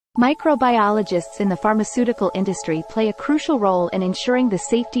Microbiologists in the pharmaceutical industry play a crucial role in ensuring the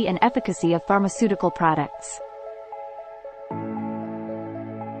safety and efficacy of pharmaceutical products.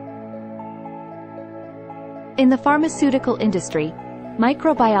 In the pharmaceutical industry,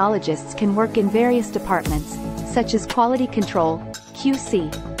 microbiologists can work in various departments, such as quality control,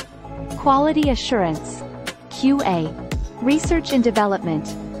 QC, quality assurance, QA, research and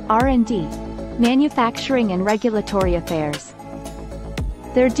development, R&D, manufacturing and regulatory affairs.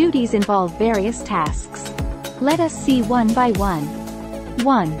 Their duties involve various tasks. Let us see one by one.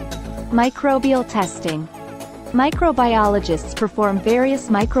 1. Microbial testing. Microbiologists perform various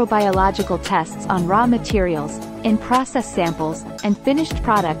microbiological tests on raw materials, in-process samples, and finished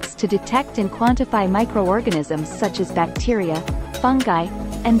products to detect and quantify microorganisms such as bacteria, fungi,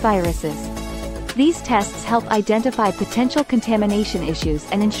 and viruses. These tests help identify potential contamination issues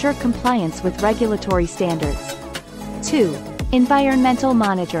and ensure compliance with regulatory standards. 2. Environmental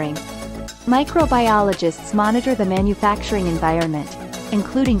monitoring. Microbiologists monitor the manufacturing environment,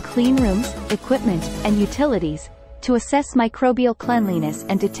 including clean rooms, equipment, and utilities, to assess microbial cleanliness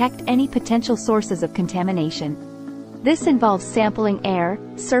and detect any potential sources of contamination. This involves sampling air,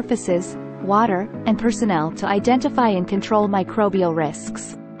 surfaces, water, and personnel to identify and control microbial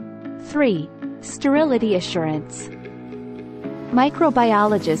risks. 3. Sterility Assurance.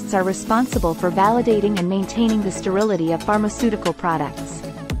 Microbiologists are responsible for validating and maintaining the sterility of pharmaceutical products.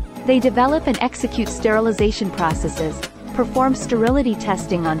 They develop and execute sterilization processes, perform sterility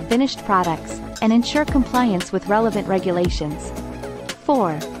testing on finished products, and ensure compliance with relevant regulations.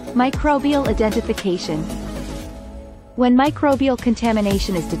 4. Microbial Identification. When microbial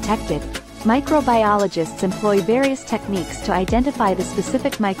contamination is detected, microbiologists employ various techniques to identify the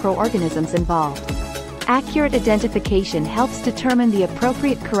specific microorganisms involved. Accurate identification helps determine the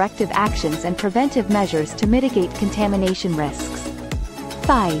appropriate corrective actions and preventive measures to mitigate contamination risks.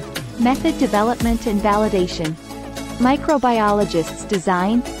 5. Method development and validation. Microbiologists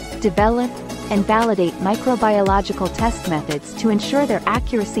design, develop, and validate microbiological test methods to ensure their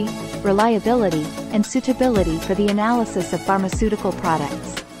accuracy, reliability, and suitability for the analysis of pharmaceutical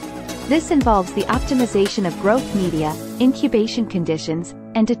products. This involves the optimization of growth media, incubation conditions,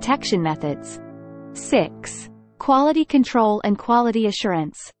 and detection methods. 6. Quality control and quality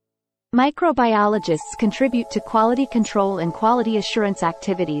assurance. Microbiologists contribute to quality control and quality assurance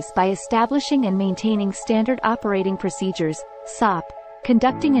activities by establishing and maintaining standard operating procedures, SOP,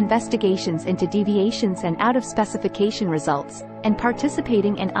 conducting investigations into deviations and out-of-specification results, and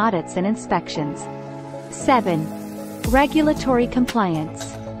participating in audits and inspections. 7. Regulatory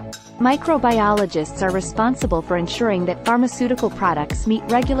compliance. Microbiologists are responsible for ensuring that pharmaceutical products meet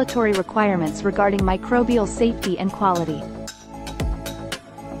regulatory requirements regarding microbial safety and quality.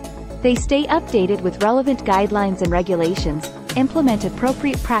 They stay updated with relevant guidelines and regulations, implement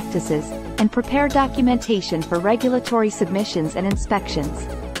appropriate practices, and prepare documentation for regulatory submissions and inspections.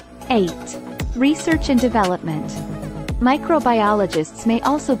 8. Research and development. Microbiologists may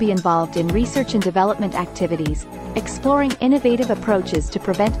also be involved in research and development activities, exploring innovative approaches to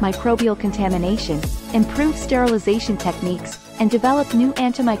prevent microbial contamination, improve sterilization techniques, and develop new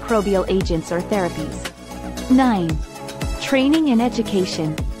antimicrobial agents or therapies. 9. Training and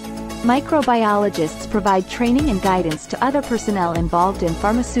education. Microbiologists provide training and guidance to other personnel involved in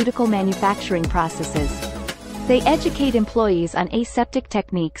pharmaceutical manufacturing processes. They educate employees on aseptic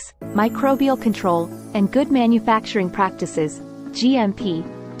techniques, microbial control, and good manufacturing practices, GMP,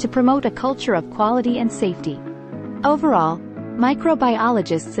 to promote a culture of quality and safety. Overall,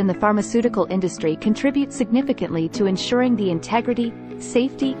 microbiologists in the pharmaceutical industry contribute significantly to ensuring the integrity,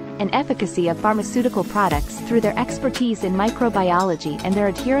 safety, and efficacy of pharmaceutical products through their expertise in microbiology and their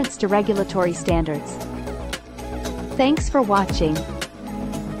adherence to regulatory standards. Thanks for watching.